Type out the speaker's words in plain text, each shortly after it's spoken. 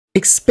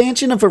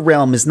Expansion of a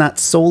realm is not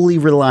solely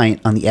reliant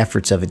on the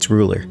efforts of its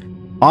ruler.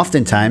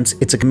 Oftentimes,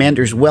 it's a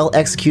commander's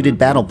well-executed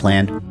battle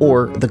plan,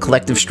 or the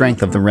collective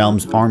strength of the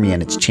realm's army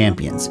and its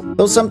champions.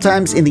 Though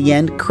sometimes, in the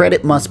end,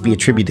 credit must be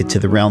attributed to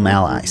the realm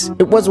allies.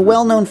 It was a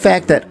well-known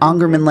fact that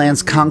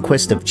ANGERMANLAND's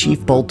conquest of Chief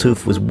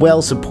Boltooth was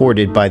well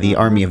supported by the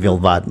army of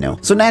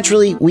Ylvadno, so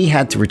naturally, we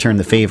had to return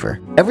the favor.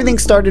 Everything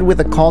started with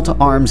a call to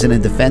arms in a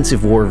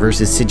defensive war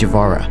versus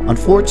Sijavara.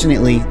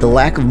 Unfortunately, the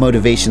lack of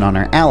motivation on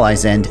our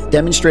allies' end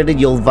demonstrated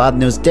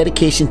Ylvadno's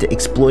dedication to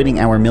exploiting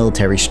our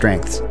military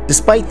strengths.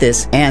 Despite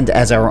this, and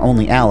as our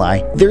only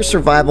ally, their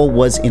survival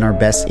was in our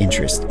best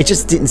interest. It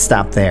just didn't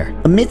stop there.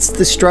 Amidst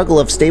the struggle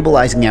of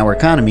stabilizing our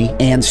economy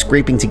and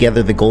scraping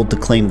together the gold to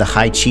claim the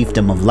High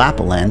Chiefdom of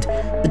Lapland,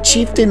 the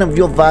chieftain of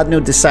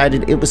Ylvadno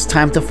decided it was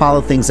time to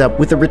follow things up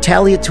with a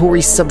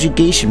retaliatory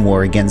subjugation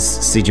war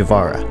against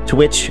Sijavara, to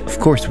which, of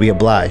course, we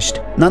obliged.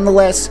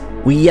 Nonetheless,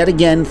 we yet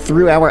again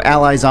threw our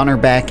allies on our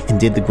back and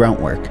did the grunt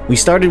work. We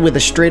started with a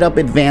straight-up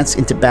advance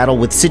into battle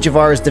with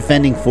Sijavara's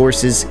defending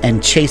forces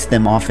and chased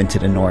them off into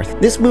the north.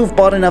 This move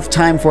bought enough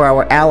time for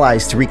our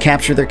allies to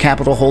recapture their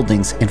capital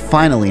holdings and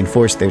finally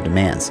enforce their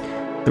demands.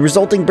 The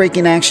resulting break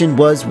in action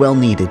was well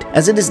needed.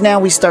 As it is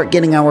now, we start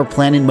getting our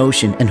plan in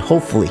motion and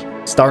hopefully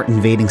start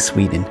invading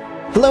Sweden.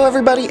 Hello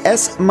everybody,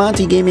 S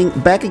Monty Gaming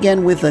back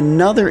again with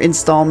another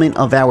installment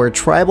of our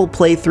tribal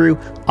playthrough,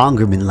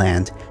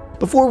 ANGERMANLAND.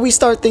 Before we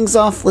start things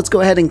off, let's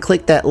go ahead and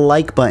click that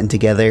like button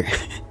together.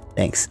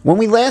 Thanks. When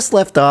we last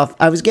left off,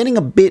 I was getting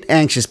a bit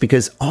anxious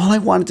because all I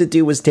wanted to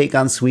do was take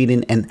on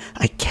Sweden and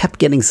I kept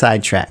getting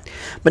sidetracked.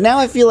 But now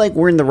I feel like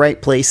we're in the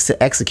right place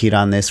to execute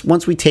on this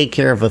once we take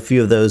care of a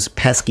few of those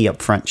pesky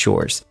upfront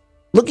chores.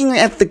 Looking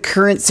at the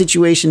current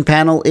situation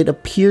panel, it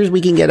appears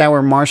we can get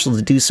our marshal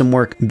to do some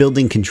work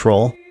building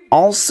control.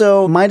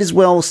 Also, might as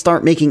well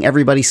start making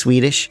everybody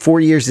Swedish.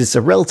 4 years is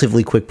a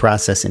relatively quick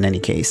process in any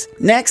case.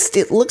 Next,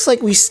 it looks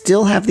like we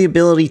still have the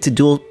ability to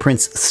duel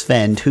Prince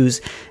Sven,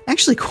 who's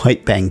actually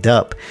quite banged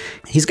up.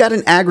 He's got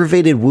an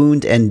aggravated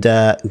wound and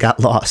got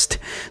lost.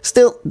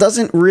 Still,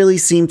 doesn't really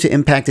seem to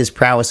impact his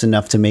prowess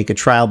enough to make a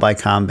trial by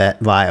combat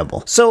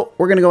viable. So,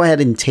 we're gonna go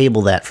ahead and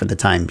table that for the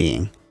time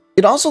being.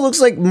 It also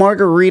looks like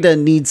Margarita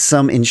needs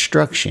some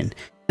instruction.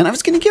 And I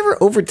was going to give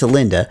her over to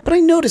Linda, but I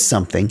noticed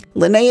something.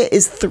 Linnea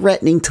is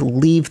threatening to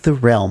leave the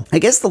realm. I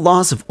guess the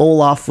loss of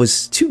Olaf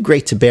was too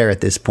great to bear at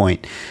this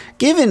point.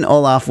 Given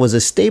Olaf was a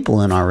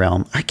staple in our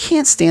realm, I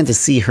can't stand to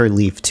see her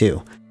leave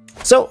too.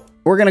 So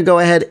we're going to go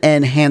ahead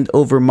and hand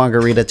over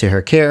Margarita to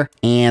her care,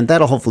 and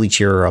that'll hopefully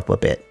cheer her up a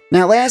bit.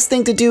 Now, last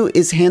thing to do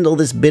is handle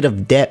this bit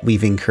of debt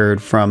we've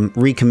incurred from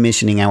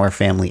recommissioning our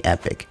family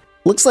epic.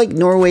 Looks like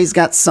Norway's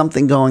got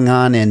something going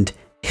on, and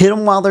hit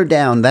them while they're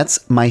down.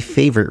 That's my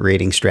favorite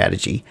raiding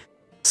strategy.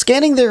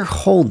 Scanning their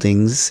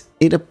holdings,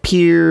 it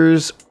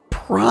appears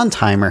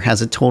Prontheimer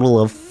has a total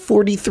of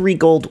 43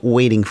 gold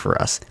waiting for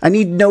us. I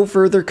need no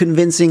further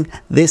convincing.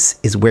 This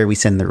is where we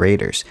send the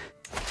raiders.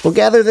 We'll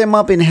gather them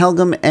up in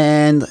Helgum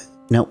and...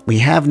 no, we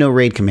have no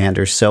raid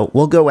commanders, so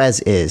we'll go as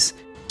is.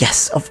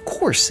 Yes, of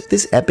course,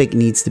 this epic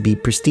needs to be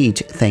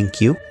prestige,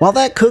 thank you. While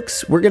that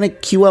cooks, we're gonna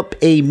queue up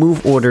a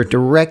move order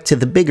direct to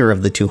the bigger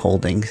of the two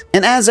holdings.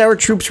 And as our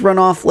troops run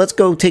off, let's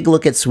go take a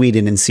look at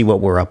Sweden and see what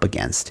we're up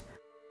against.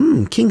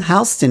 King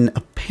Halston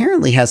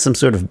apparently has some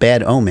sort of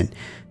bad omen.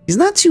 He's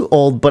not too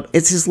old, but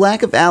it's his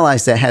lack of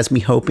allies that has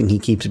me hoping he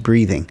keeps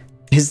breathing.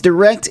 His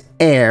direct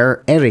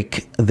heir,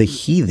 Eric the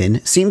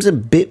Heathen, seems a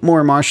bit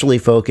more martially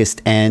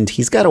focused, and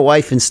he's got a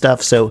wife and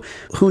stuff, so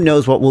who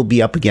knows what we'll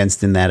be up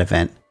against in that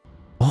event.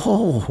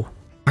 Oh,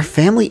 our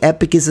family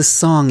epic is a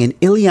song, and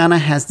Ileana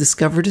has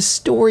discovered a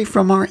story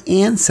from our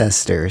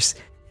ancestors.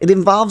 It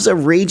involves a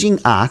raging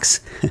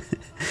ox,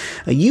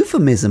 a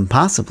euphemism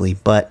possibly,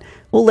 but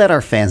we'll let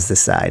our fans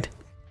decide.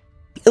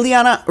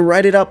 Ileana,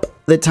 write it up.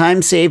 The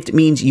time saved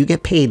means you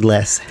get paid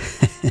less.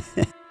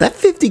 That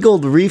 50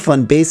 gold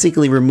refund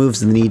basically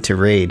removes the need to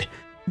raid.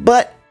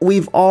 But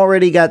we've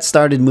already got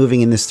started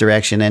moving in this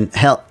direction, and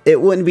hell, it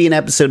wouldn't be an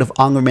episode of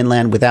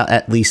ANGERMANLAND without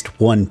at least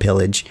one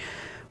pillage.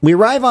 We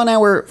arrive on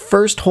our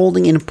first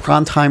holding in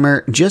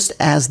Prontheimer just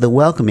as the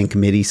welcoming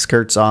committee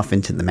skirts off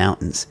into the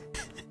mountains.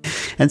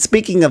 And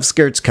speaking of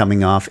skirts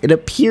coming off, it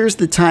appears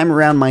the time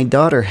around my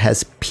daughter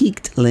has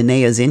piqued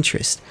Linnea's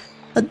interest.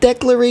 A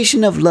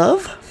declaration of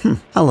love?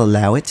 I'll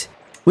allow it.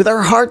 With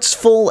our hearts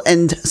full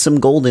and some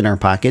gold in our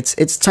pockets,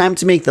 it's time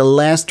to make the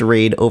last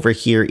raid over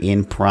here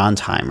in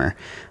Prontheimer.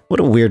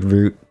 What a weird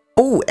route.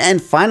 Oh, and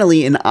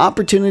finally, an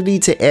opportunity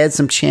to add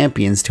some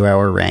champions to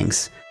our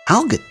ranks.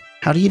 Algot,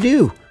 how do you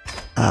do?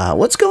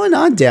 What's going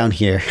on down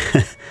here?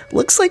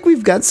 Looks like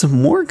we've got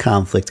some more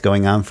conflict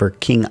going on for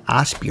King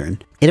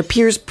Asbjorn. It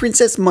appears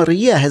Princess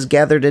Maria has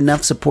gathered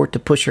enough support to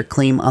push her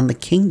claim on the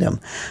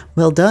kingdom.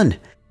 Well done.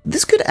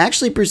 This could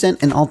actually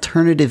present an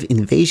alternative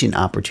invasion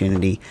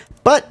opportunity,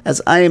 but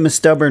as I am a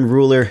stubborn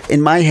ruler,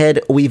 in my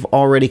head, we've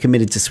already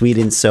committed to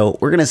Sweden, so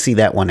we're gonna see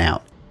that one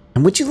out.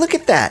 And would you look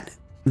at that?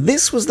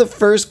 This was the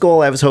first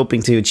goal I was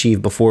hoping to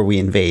achieve before we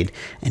invade.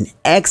 An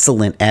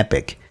excellent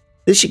epic.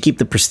 This should keep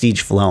the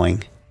prestige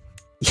flowing.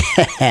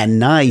 Yeah,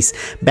 nice.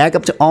 Back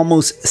up to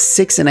almost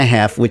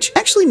 6.5, which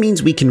actually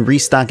means we can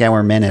restock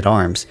our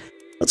men-at-arms.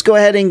 Let's go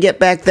ahead and get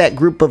back that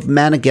group of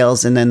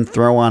Manigels and then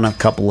throw on a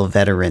couple of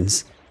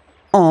veterans.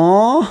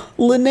 Aww,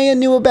 Linnea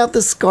knew about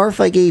the scarf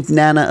I gave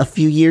Nana a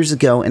few years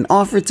ago and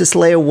offered to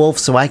slay a wolf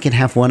so I could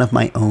have one of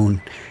my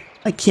own.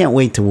 I can't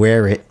wait to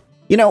wear it.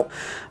 You know,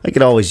 I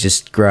could always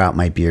just grow out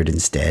my beard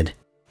instead.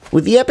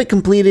 With the epic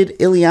completed,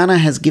 Ileana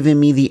has given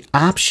me the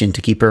option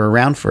to keep her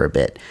around for a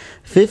bit.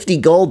 50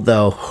 gold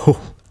though,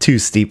 too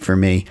steep for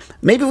me.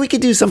 Maybe we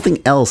could do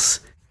something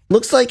else.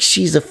 Looks like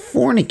she's a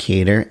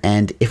fornicator,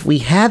 and if we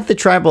had the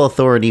tribal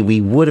authority, we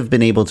would have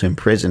been able to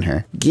imprison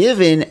her.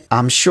 Given,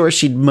 I'm sure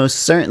she'd most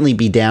certainly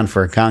be down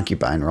for a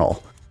concubine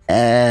role.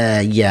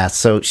 Yeah,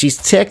 so she's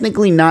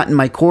technically not in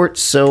my court,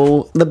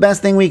 so the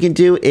best thing we can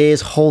do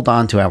is hold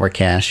on to our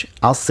cash.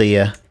 I'll see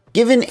ya.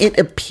 Given it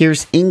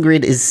appears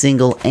Ingrid is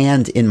single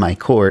and in my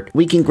court,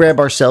 we can grab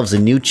ourselves a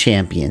new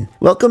champion.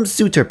 Welcome,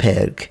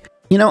 Suterpeg.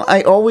 You know,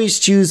 I always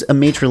choose a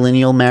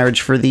matrilineal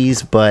marriage for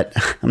these, but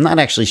I'm not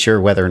actually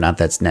sure whether or not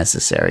that's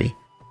necessary.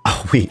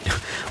 Oh wait,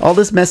 all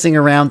this messing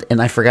around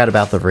and I forgot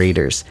about the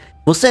raiders.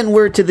 We'll send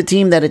word to the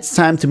team that it's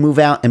time to move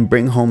out and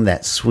bring home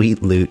that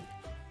sweet loot.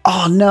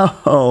 Oh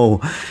no,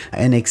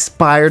 an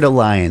expired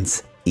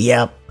alliance.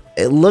 Yep,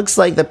 it looks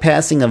like the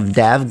passing of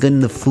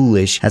Davgun the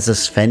Foolish has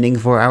us fending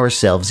for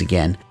ourselves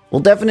again.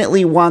 We'll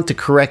definitely want to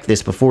correct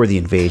this before the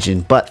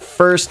invasion, but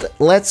first,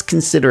 let's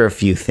consider a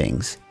few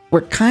things.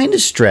 We're kind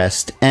of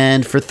stressed,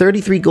 and for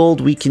 33 gold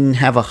we can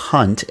have a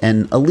hunt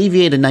and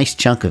alleviate a nice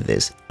chunk of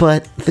this.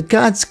 But the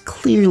gods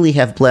clearly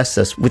have blessed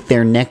us with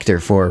their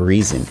nectar for a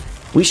reason.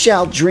 We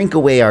shall drink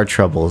away our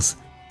troubles.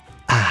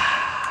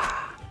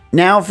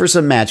 Now for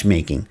some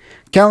matchmaking.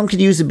 Callum could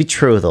use a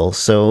betrothal,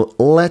 so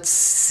let's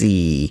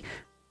see.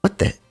 What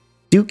the?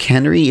 Duke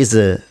Henry is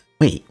a...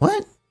 Wait,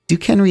 what?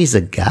 Duke Henry is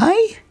a guy?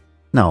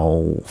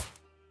 No.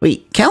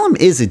 Wait, Callum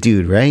is a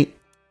dude, right?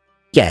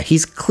 Yeah,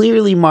 he's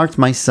clearly marked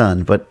my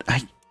son, but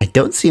I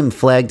don't see him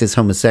flagged as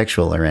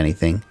homosexual or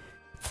anything.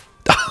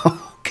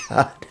 Oh,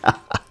 God.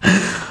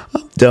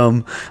 I'm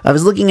dumb. I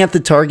was looking at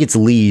the target's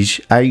liege.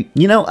 I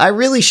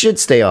really should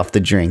stay off the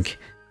drink.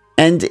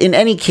 And in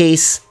any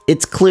case,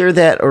 it's clear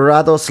that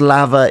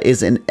Radoslava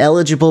is an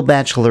eligible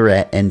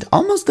bachelorette and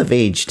almost of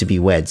age to be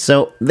wed,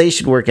 so they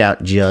should work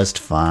out just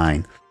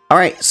fine.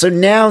 Alright, so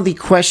now the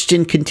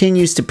question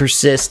continues to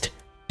persist.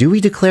 Do we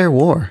declare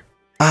war?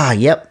 Ah,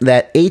 yep,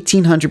 that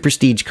 1800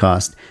 prestige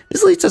cost.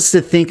 This leads us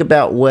to think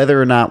about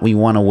whether or not we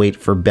want to wait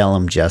for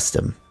Bellum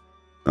Justum.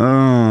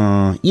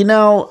 You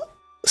know,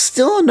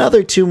 still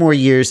another 2 more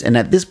years, and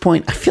at this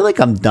point, I feel like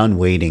I'm done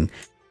waiting.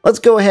 Let's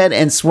go ahead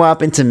and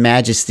swap into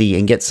Majesty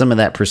and get some of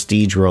that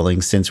prestige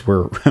rolling since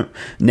we're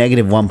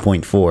negative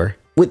 1.4.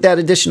 With that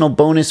additional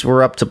bonus,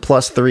 we're up to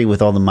 +3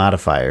 with all the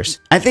modifiers.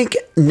 I think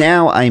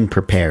now I'm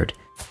prepared.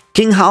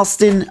 King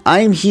Halston, I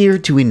am here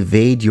to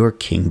invade your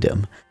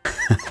kingdom.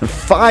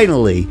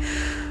 Finally!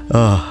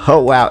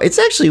 Oh wow, it's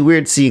actually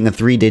weird seeing a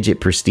 3-digit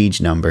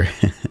prestige number.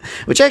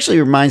 Which actually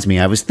reminds me,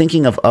 I was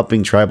thinking of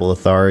upping tribal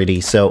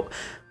authority, so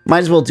might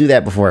as well do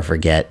that before I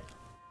forget.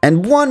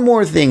 And one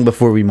more thing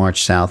before we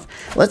march south.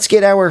 Let's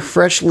get our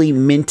freshly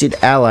minted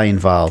ally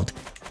involved.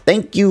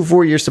 Thank you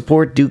for your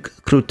support, Duke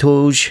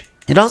Krutoj.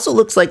 It also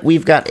looks like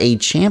we've got a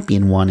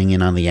champion wanting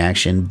in on the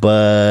action,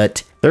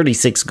 but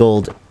 36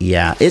 gold,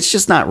 yeah, it's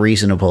just not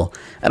reasonable.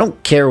 I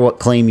don't care what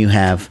claim you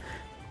have.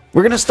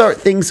 We're going to start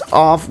things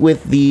off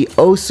with the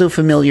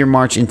oh-so-familiar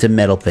march into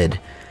Metalpid.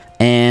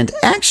 And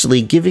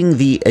actually, giving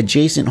the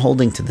adjacent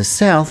holding to the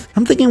south,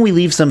 I'm thinking we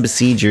leave some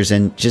besiegers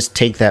and just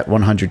take that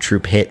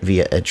 100-troop hit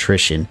via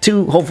attrition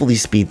to hopefully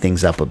speed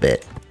things up a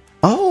bit.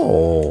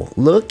 Oh,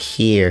 look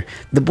here.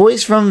 The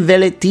boys from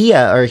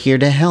Veletia are here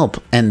to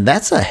help, and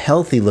that's a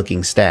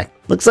healthy-looking stack.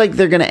 Looks like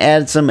they're going to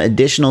add some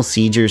additional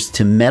siegers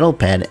to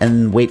Metalpad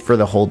and wait for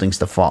the holdings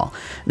to fall.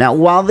 Now,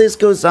 while this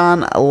goes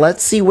on,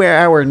 let's see where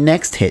our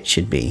next hit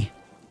should be.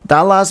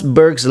 Dallas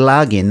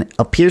Bergslagen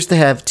appears to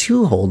have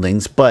 2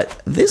 holdings,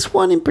 but this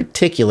one in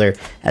particular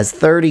has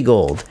 30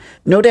 gold.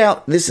 No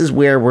doubt this is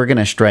where we're going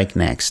to strike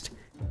next.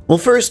 We'll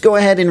first go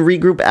ahead and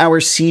regroup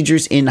our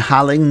siegers in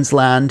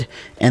Hallingsland,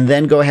 and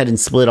then go ahead and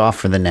split off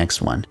for the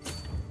next one.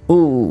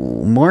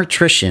 Ooh, more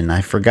attrition. I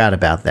forgot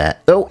about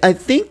that. Oh, I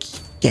think...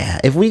 yeah,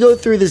 if we go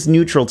through this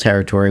neutral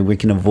territory, we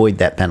can avoid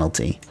that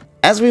penalty.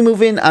 As we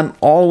move in, I'm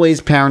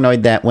always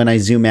paranoid that when I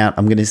zoom out,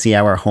 I'm going to see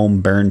our home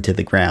burn to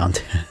the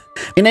ground.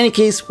 In any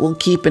case, we'll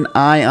keep an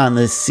eye on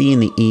the sea in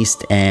the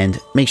east and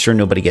make sure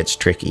nobody gets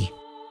tricky.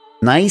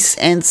 Nice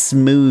and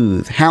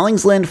smooth.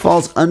 Hallingsland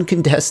falls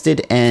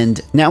uncontested,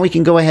 and now we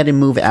can go ahead and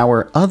move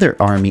our other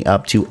army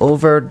up to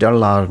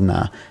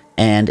Overdalarna,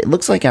 and it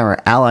looks like our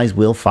allies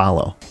will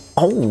follow.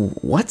 Oh,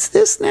 what's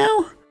this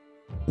now?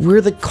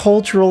 We're the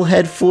cultural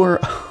head for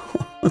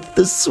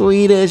the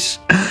Swedish.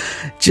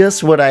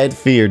 Just what I had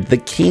feared. The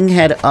king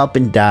had up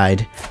and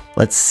died.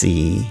 Let's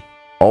see.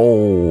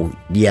 Oh,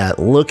 yeah,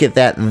 look at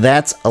that.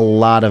 That's a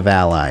lot of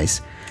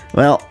allies.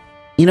 Well,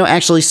 you know,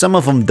 actually, some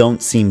of them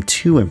don't seem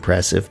too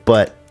impressive,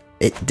 but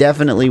it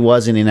definitely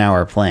wasn't in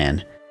our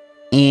plan.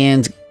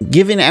 And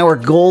Given our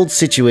gold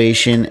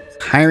situation,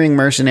 hiring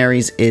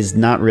mercenaries is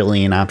not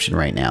really an option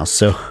right now,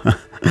 so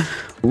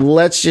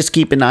let's just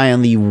keep an eye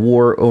on the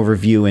war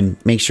overview and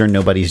make sure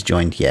nobody's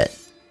joined yet.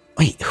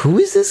 Wait, who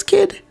is this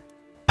kid?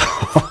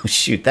 Oh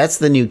shoot, that's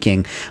the new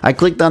king. I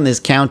clicked on this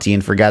county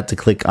and forgot to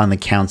click on the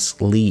count's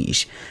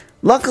liege.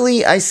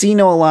 Luckily, I see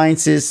no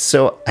alliances,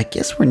 so I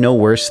guess we're no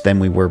worse than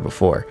we were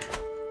before.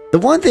 The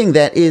one thing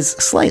that is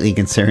slightly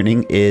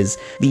concerning is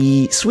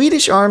the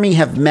Swedish army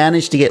have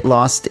managed to get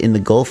lost in the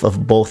Gulf of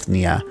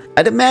Bothnia.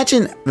 I'd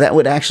imagine that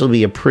would actually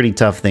be a pretty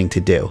tough thing to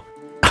do.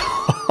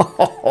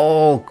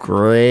 Oh,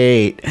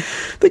 great.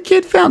 The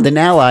kid found an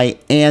ally,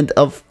 and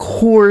of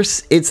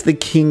course, it's the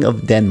King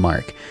of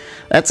Denmark.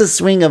 That's a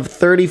swing of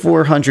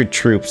 3,400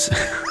 troops.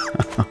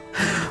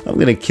 I'm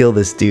gonna kill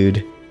this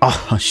dude.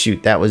 Oh,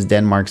 shoot, that was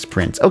Denmark's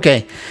prince.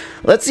 Okay,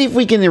 let's see if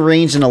we can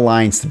arrange an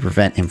alliance to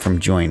prevent him from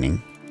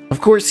joining. Of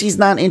course, he's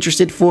not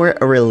interested for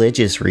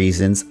religious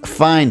reasons.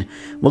 Fine,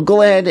 we'll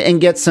go ahead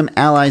and get some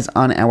allies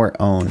on our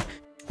own.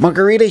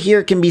 Margarita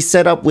here can be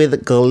set up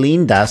with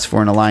Galindas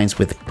for an alliance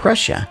with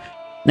Prussia.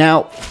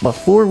 Now,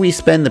 before we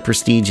spend the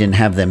prestige and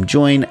have them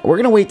join, we're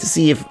going to wait to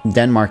see if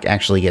Denmark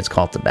actually gets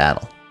called to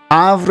battle.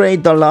 Avre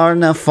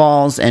Dalarna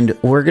falls, and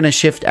we're going to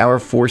shift our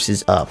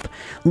forces up.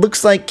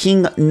 Looks like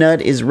King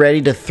Nud is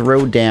ready to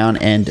throw down,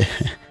 and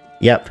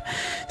yep,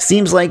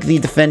 seems like the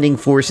defending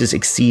forces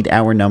exceed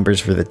our numbers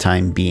for the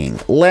time being.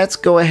 Let's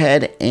go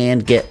ahead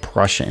and get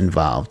Prussia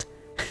involved.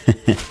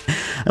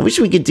 I wish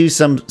we could do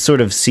some sort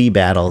of sea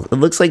battle. It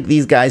looks like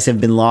these guys have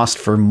been lost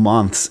for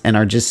months and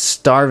are just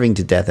starving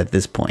to death at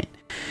this point.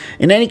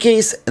 In any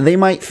case, they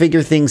might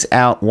figure things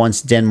out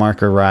once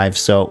Denmark arrives,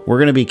 so we're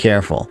going to be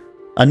careful.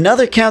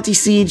 Another county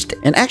sieged,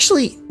 and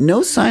actually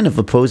no sign of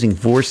opposing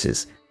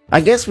forces.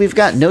 I guess we've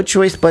got no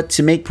choice but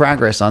to make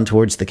progress on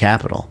towards the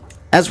capital.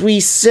 As we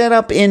set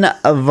up in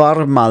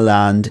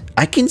ANGERMANLAND,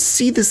 I can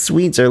see the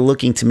Swedes are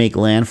looking to make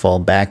landfall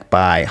back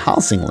by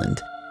Hälsingland.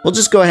 We'll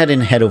just go ahead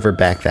and head over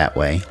back that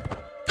way.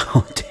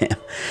 Oh damn,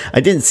 I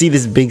didn't see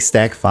this big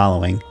stack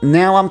following.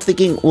 Now I'm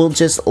thinking we'll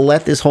just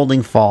let this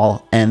holding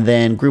fall and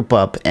then group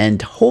up,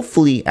 and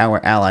hopefully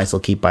our allies will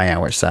keep by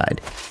our side.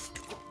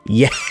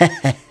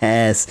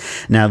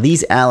 Yes! Now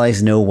these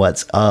allies know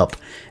what's up.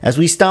 As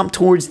we stomp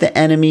towards the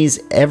enemies,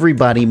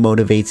 everybody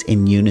motivates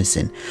in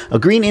unison. A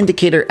green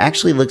indicator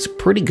actually looks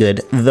pretty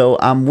good, though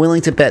I'm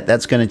willing to bet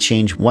that's going to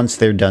change once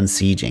they're done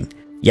sieging.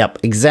 Yep,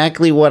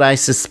 exactly what I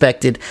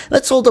suspected.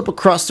 Let's hold up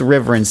across the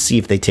river and see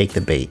if they take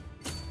the bait.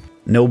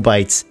 No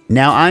bites.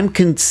 Now I'm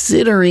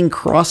considering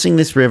crossing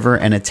this river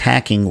and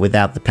attacking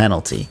without the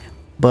penalty.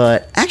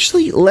 But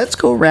actually, let's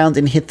go around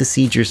and hit the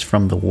siegers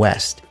from the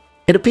west.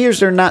 It appears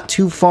they're not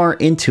too far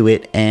into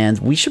it, and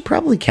we should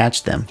probably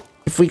catch them.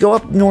 If we go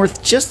up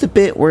north just a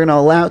bit, we're going to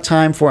allow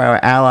time for our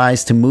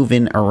allies to move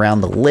in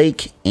around the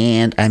lake,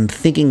 and I'm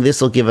thinking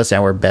this will give us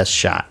our best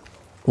shot.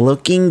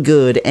 Looking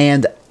good,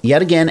 and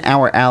yet again,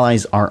 our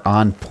allies are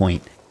on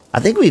point. I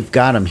think we've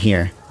got them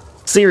here.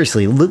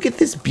 Seriously, look at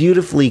this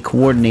beautifully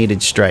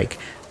coordinated strike.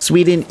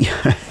 Sweden,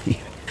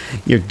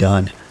 you're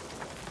done.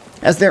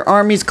 As their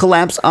armies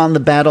collapse on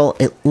the battle,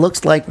 it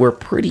looks like we're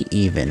pretty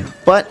even.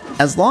 But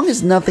as long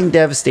as nothing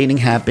devastating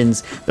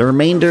happens, the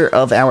remainder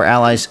of our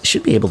allies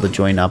should be able to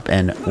join up,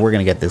 and we're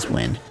going to get this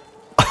win.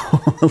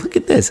 Oh, look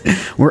at this.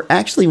 We're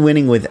actually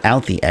winning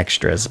without the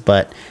extras,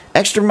 but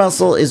extra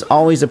muscle is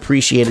always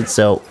appreciated,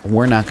 so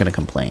we're not going to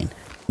complain.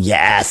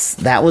 Yes,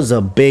 that was a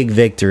big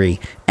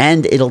victory,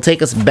 and it'll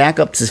take us back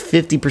up to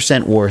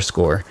 50% war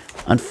score.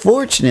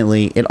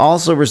 Unfortunately, it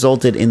also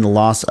resulted in the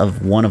loss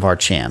of one of our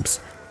champs.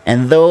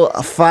 And though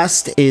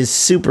Fast is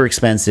super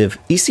expensive,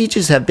 these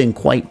sieges have been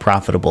quite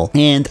profitable,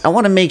 and I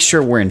want to make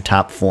sure we're in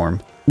top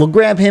form. We'll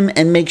grab him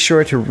and make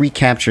sure to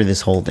recapture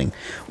this holding.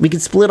 We can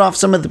split off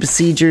some of the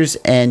besiegers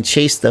and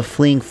chase the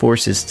fleeing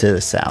forces to the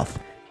south.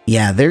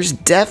 Yeah, there's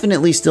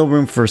definitely still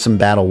room for some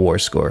battle war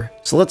score,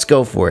 so let's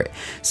go for it.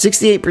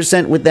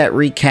 68% with that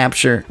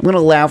recapture. I'm going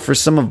to allow for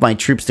some of my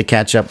troops to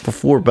catch up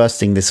before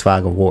busting this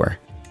fog of war.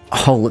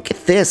 Oh, look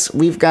at this.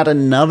 We've got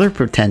another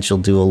potential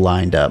duel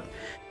lined up.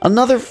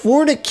 Another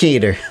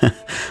fornicator,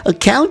 a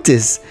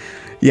countess.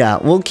 Yeah,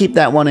 we'll keep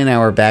that one in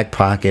our back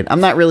pocket. I'm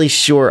not really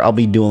sure I'll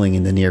be dueling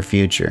in the near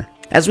future.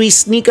 As we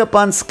sneak up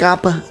on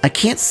Skapa, I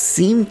can't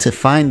seem to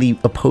find the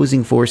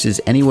opposing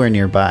forces anywhere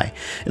nearby.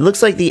 It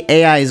looks like the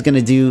AI is going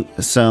to do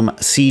some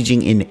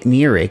sieging in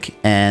Nirik,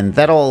 and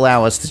that'll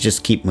allow us to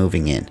just keep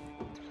moving in.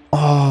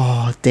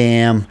 Oh,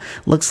 damn.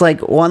 Looks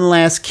like one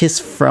last kiss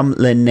from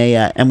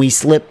Linnea, and we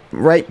slip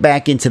right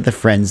back into the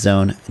friend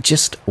zone. It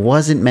just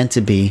wasn't meant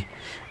to be.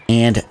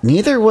 And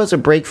neither was a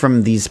break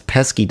from these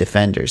pesky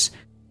defenders.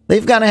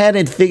 They've gone ahead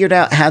and figured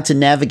out how to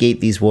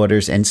navigate these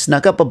waters and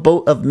snuck up a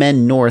boat of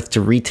men north to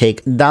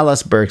retake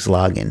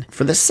Dallasbergslagen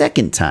for the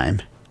second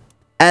time.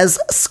 As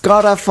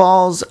Skara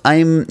falls,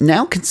 I'm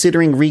now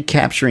considering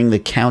recapturing the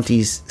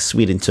counties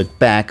Sweden took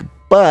back,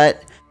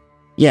 but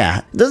yeah,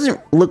 it doesn't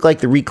look like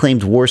the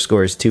reclaimed war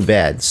score is too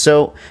bad.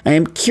 So I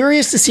am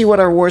curious to see what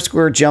our war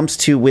score jumps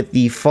to with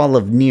the fall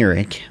of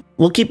Nirik.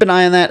 we'll keep an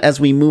eye on that as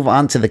we move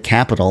on to the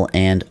capital.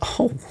 And,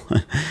 oh,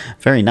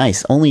 very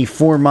nice. Only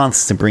 4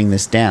 months to bring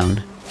this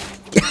down.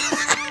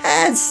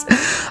 Yes!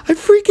 I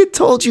freaking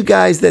told you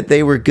guys that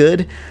they were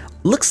good.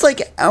 Looks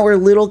like our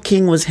little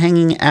king was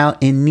hanging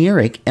out in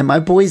Nerik, and my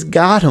boys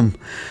got him.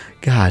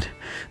 God,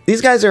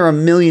 these guys are a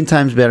million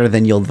times better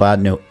than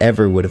Yildvadno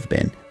ever would have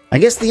been. I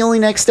guess the only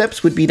next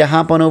steps would be to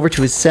hop on over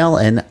to his cell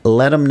and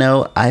let him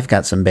know I've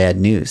got some bad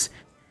news.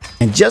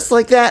 And just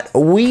like that,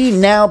 we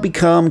now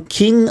become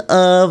King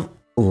of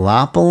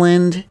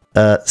Lapland,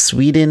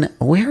 Sweden.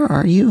 Where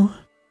are you?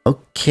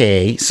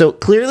 Okay, so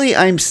clearly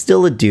I'm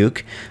still a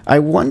duke. I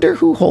wonder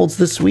who holds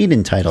the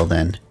Sweden title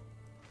then.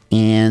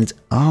 And,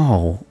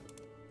 oh,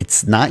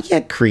 it's not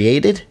yet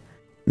created?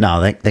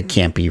 No, that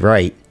can't be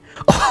right.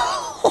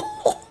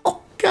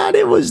 Oh, God,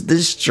 it was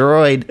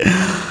destroyed.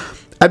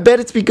 I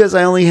bet it's because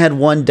I only had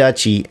one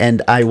duchy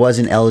and I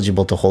wasn't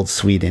eligible to hold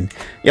Sweden.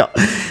 Yo,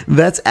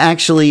 that's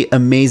actually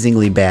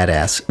amazingly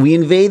badass. We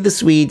invade the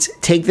Swedes,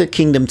 take their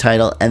kingdom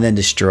title, and then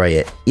destroy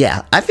it.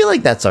 Yeah, I feel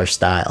like that's our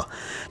style.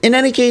 In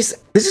any case,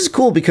 this is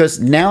cool because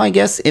now I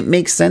guess it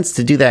makes sense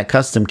to do that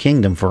custom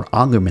kingdom for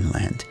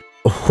ANGERMANLAND.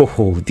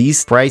 Oh,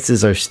 these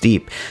prices are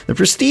steep. The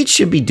prestige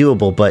should be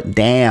doable, but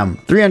damn,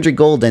 300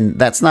 gold, and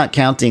that's not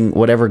counting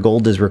whatever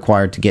gold is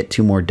required to get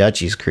 2 more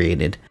duchies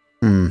created.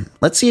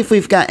 Let's see if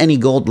we've got any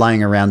gold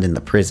lying around in the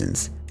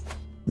prisons.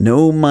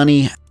 No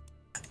money,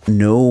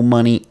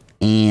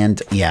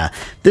 and yeah,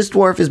 this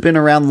dwarf has been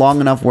around long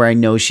enough where I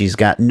know she's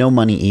got no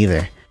money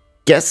either.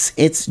 Guess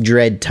it's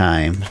dread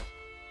time.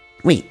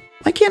 Wait,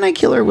 why can't I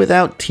kill her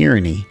without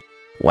tyranny?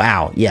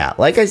 Wow, yeah,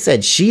 like I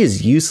said, she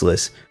is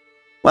useless.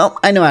 Well,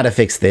 I know how to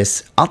fix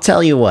this. I'll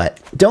tell you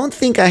what, don't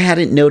think I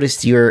hadn't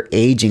noticed you're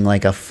aging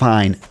like a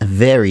fine,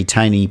 very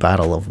tiny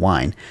bottle of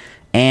wine.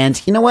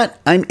 And you know what?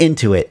 I'm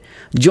into it.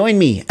 Join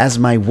me as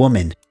my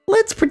woman.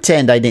 Let's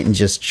pretend I didn't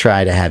just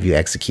try to have you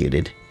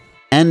executed.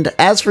 And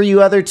as for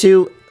you other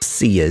two,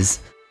 see yas.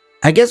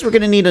 I guess we're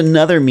going to need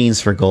another means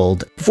for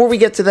gold. Before we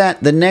get to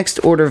that, the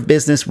next order of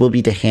business will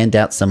be to hand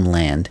out some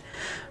land.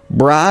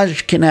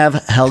 Braj can have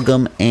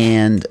Helgum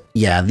and,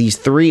 yeah, these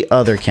 3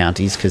 other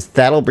counties, because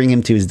that'll bring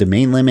him to his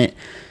domain limit.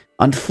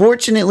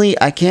 Unfortunately,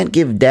 I can't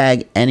give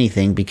Dag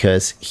anything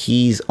because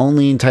he's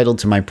only entitled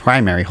to my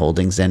primary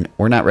holdings, and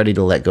we're not ready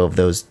to let go of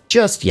those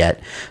just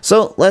yet.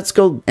 So let's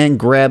go and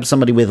grab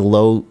somebody with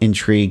low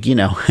intrigue, you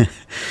know, in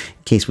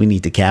case we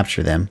need to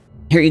capture them.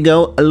 Here you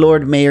go,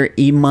 Lord Mayor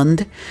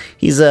Emund.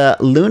 He's a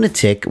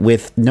lunatic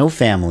with no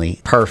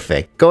family.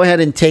 Perfect. Go ahead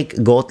and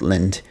take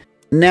Gotland.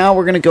 Now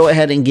we're going to go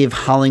ahead and give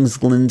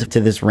Hollingsland to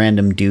this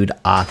random dude,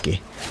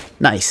 Ake.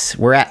 Nice.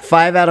 We're at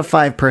 5 out of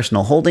 5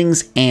 personal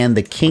holdings, and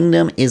the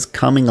kingdom is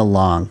coming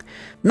along.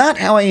 Not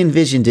how I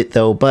envisioned it,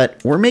 though, but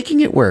we're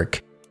making it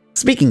work.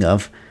 Speaking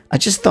of, I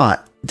just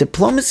thought,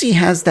 diplomacy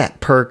has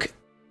that perk,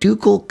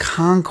 Ducal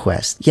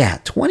Conquest. Yeah,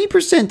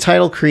 20%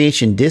 title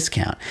creation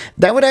discount.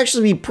 That would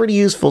actually be pretty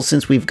useful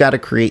since we've got to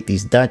create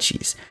these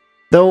duchies.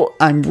 Though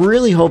I'm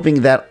really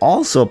hoping that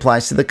also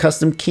applies to the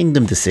custom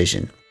kingdom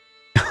decision.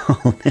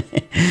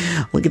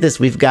 Look at this,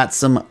 we've got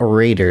some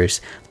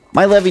raiders.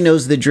 My levy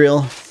knows the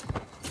drill.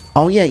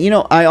 Oh yeah, you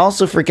know, I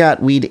also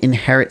forgot we'd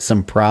inherit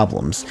some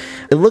problems.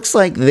 It looks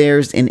like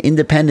there's an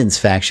independence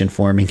faction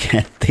forming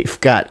and they've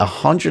got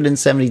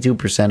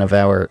 172% of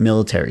our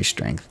military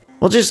strength.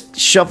 We'll just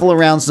shuffle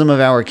around some of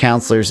our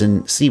counselors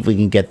and see if we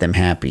can get them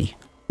happy.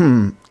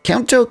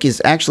 Count Tok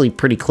is actually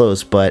pretty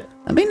close, but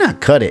I may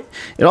not cut it.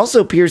 It also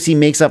appears he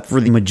makes up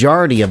for the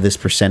majority of this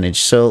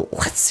percentage, so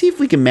let's see if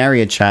we can marry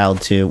a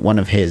child to one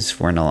of his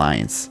for an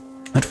alliance.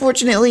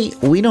 Unfortunately,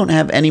 we don't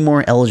have any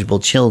more eligible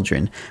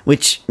children,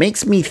 which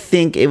makes me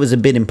think it was a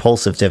bit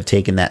impulsive to have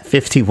taken that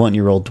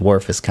 51-year-old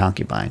dwarf as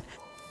concubine.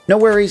 No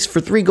worries, for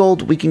 3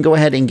 gold, we can go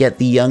ahead and get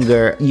the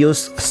younger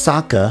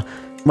Yosaka.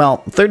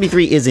 Well,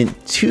 33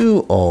 isn't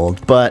too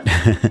old, but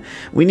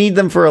we need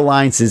them for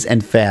alliances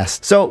and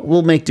fast, so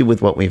we'll make do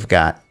with what we've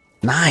got.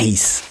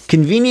 Nice!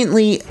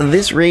 Conveniently,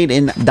 this raid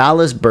in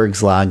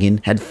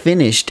Dallasbergslagen had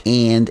finished,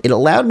 and it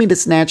allowed me to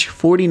snatch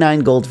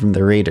 49 gold from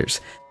the raiders.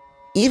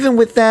 Even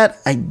with that,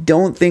 I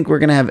don't think we're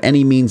going to have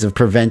any means of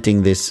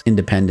preventing this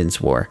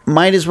independence war.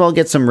 Might as well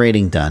get some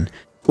raiding done.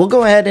 We'll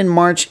go ahead and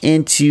march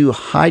into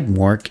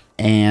Heidmork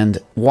and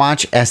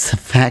watch as the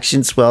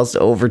faction swells to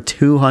over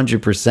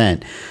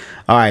 200%.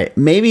 Alright,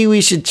 maybe we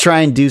should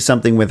try and do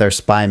something with our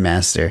spy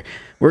master.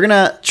 We're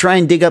gonna try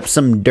and dig up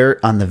some dirt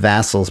on the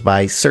vassals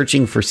by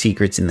searching for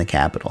secrets in the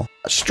capital.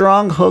 A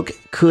strong hook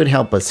could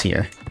help us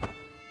here.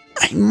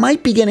 I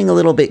might be getting a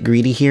little bit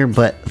greedy here,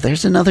 but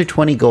there's another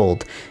 20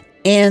 gold.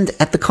 And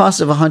at the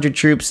cost of 100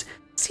 troops,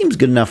 seems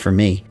good enough for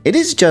me. It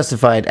is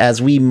justified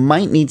as we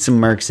might need some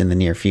mercs in the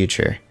near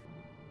future.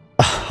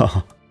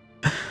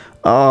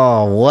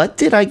 Oh, what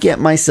did I get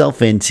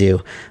myself into?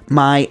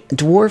 My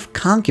dwarf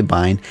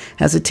concubine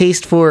has a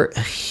taste for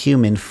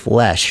human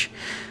flesh.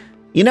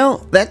 You know,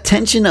 that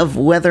tension of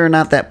whether or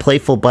not that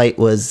playful bite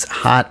was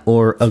hot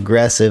or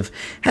aggressive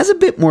has a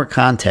bit more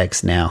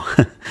context now.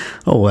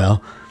 Oh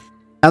well.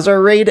 As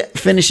our raid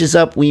finishes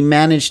up, we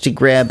manage to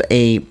grab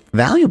a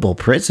valuable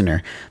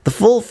prisoner. The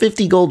full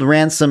 50 gold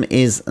ransom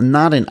is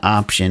not an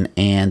option,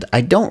 and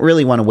I don't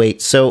really want to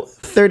wait, so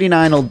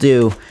 39 will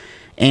do.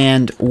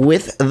 And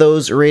with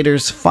those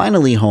raiders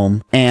finally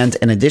home and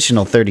an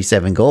additional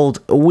 37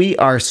 gold, we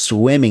are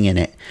swimming in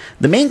it.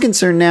 The main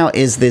concern now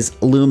is this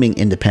looming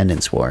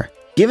independence war.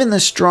 Given the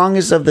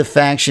strongest of the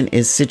faction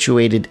is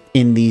situated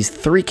in these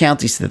 3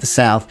 counties to the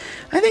south,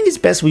 I think it's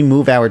best we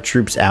move our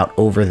troops out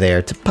over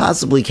there to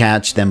possibly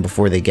catch them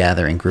before they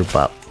gather and group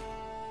up.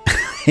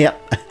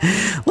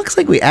 Yep, looks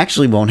like we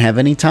actually won't have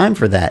any time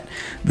for that.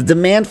 The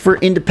demand for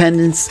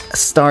independence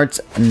starts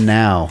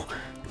now.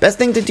 Best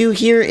thing to do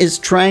here is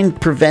try and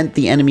prevent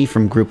the enemy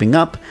from grouping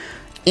up,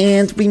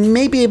 and we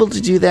may be able to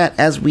do that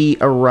as we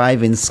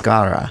arrive in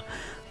Skara.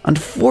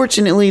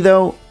 Unfortunately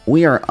though,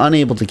 we are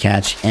unable to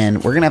catch,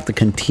 and we're gonna have to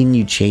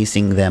continue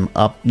chasing them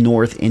up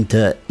north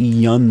into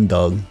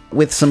Yundug.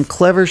 With some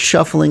clever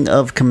shuffling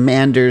of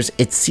commanders,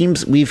 it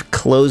seems we've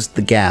closed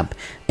the gap,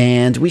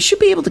 and we should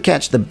be able to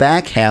catch the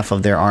back half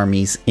of their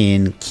armies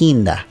in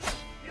Kinda.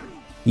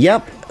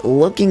 Yep,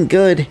 looking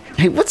good.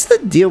 Hey, what's the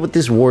deal with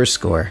this war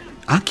score?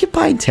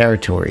 Occupied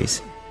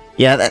territories.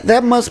 Yeah,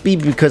 that must be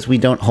because we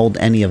don't hold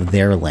any of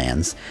their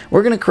lands.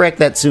 We're gonna correct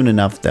that soon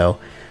enough though.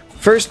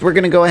 First, we're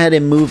going to go ahead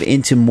and move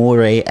into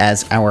Moray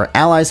as our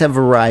allies have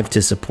arrived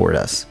to support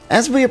us.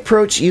 As we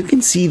approach, you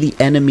can see the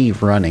enemy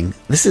running.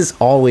 This is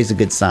always a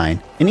good sign.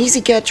 An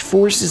easy catch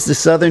forces the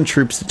southern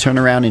troops to turn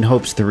around in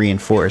hopes to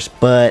reinforce,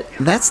 but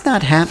that's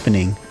not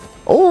happening.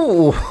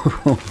 Oh,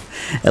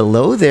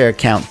 hello there,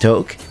 Count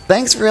Toke.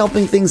 Thanks for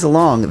helping things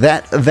along.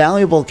 That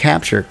valuable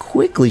capture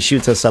quickly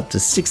shoots us up to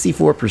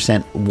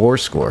 64% war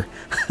score.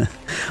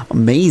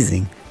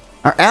 Amazing.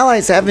 Our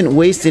allies haven't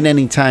wasted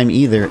any time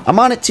either. I'm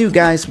on it too,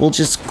 guys. We'll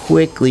just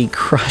quickly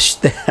crush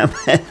them.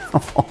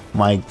 Oh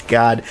my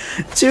god.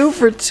 2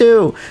 for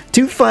 2.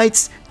 2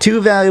 fights,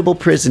 2 valuable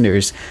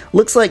prisoners.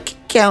 Looks like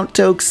Count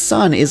Toke's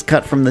son is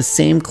cut from the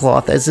same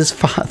cloth as his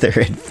father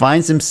and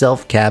finds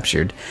himself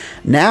captured.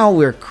 Now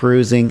we're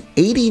cruising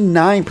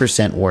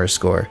 89% war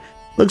score.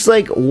 Looks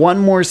like one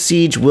more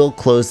siege will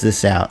close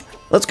this out.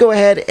 Let's go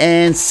ahead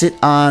and sit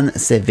on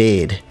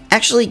Sevid.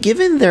 Actually,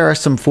 given there are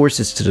some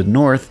forces to the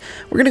north,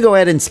 we're going to go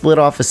ahead and split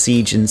off a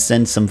siege and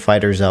send some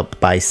fighters up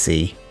by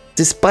sea.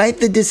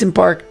 Despite the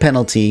disembark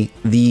penalty,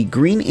 the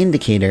green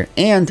indicator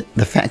and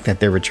the fact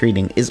that they're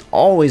retreating is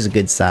always a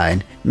good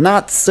sign.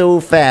 Not so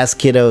fast,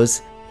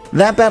 kiddos.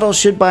 That battle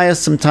should buy us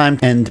some time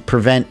and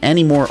prevent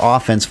any more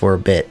offense for a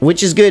bit,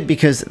 which is good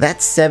because that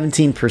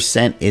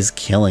 17% is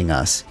killing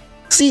us.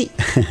 See,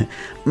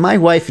 my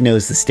wife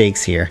knows the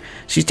stakes here.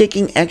 She's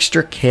taking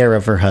extra care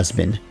of her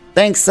husband.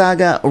 Thanks,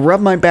 Saga.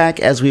 Rub my back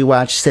as we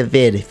watch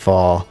Sevid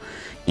fall.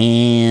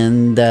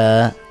 And,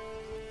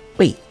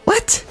 wait,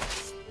 what?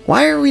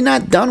 Why are we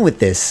not done with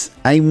this?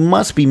 I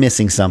must be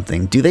missing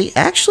something. Do they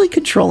actually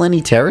control any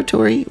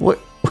territory?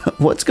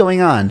 What's going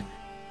on?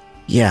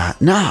 Yeah,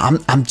 no,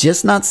 I'm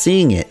just not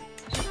seeing it.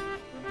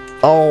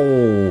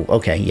 Oh,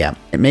 okay, yeah.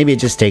 Maybe it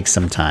just takes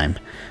some time.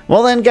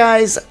 Well then,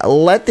 guys,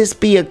 let this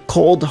be a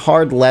cold,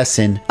 hard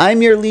lesson.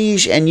 I'm your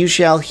liege, and you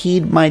shall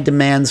heed my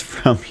demands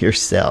from your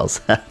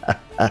cells.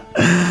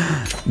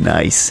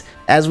 Nice.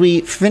 As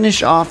we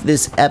finish off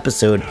this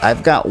episode,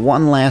 I've got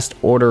one last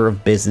order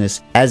of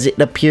business. As it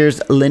appears,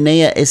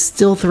 Linnea is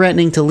still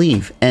threatening to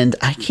leave, and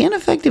I can't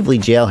effectively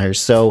jail her,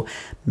 so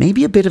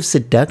maybe a bit of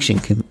seduction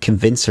can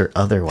convince her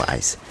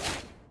otherwise.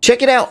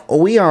 Check it out,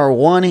 we are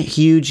one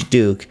huge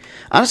duke.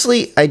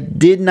 Honestly, I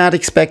did not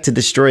expect to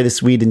destroy the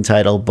Sweden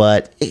title,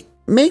 but it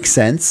makes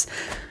sense.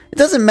 It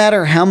doesn't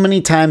matter how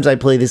many times I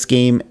play this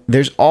game,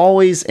 there's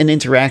always an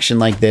interaction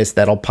like this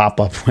that'll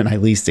pop up when I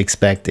least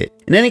expect it.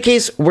 In any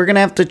case, we're gonna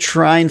have to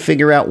try and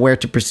figure out where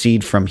to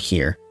proceed from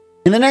here.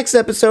 In the next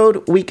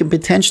episode, we can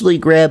potentially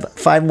grab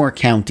 5 more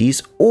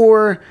counties,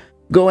 or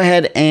go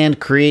ahead and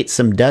create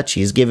some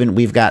duchies, given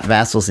we've got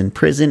vassals in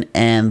prison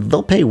and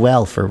they'll pay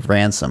well for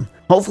ransom.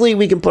 Hopefully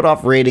we can put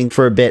off raiding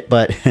for a bit,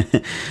 but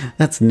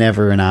that's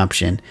never an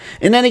option.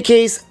 In any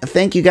case,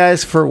 thank you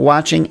guys for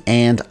watching,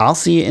 and I'll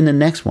see you in the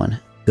next one.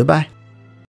 Goodbye.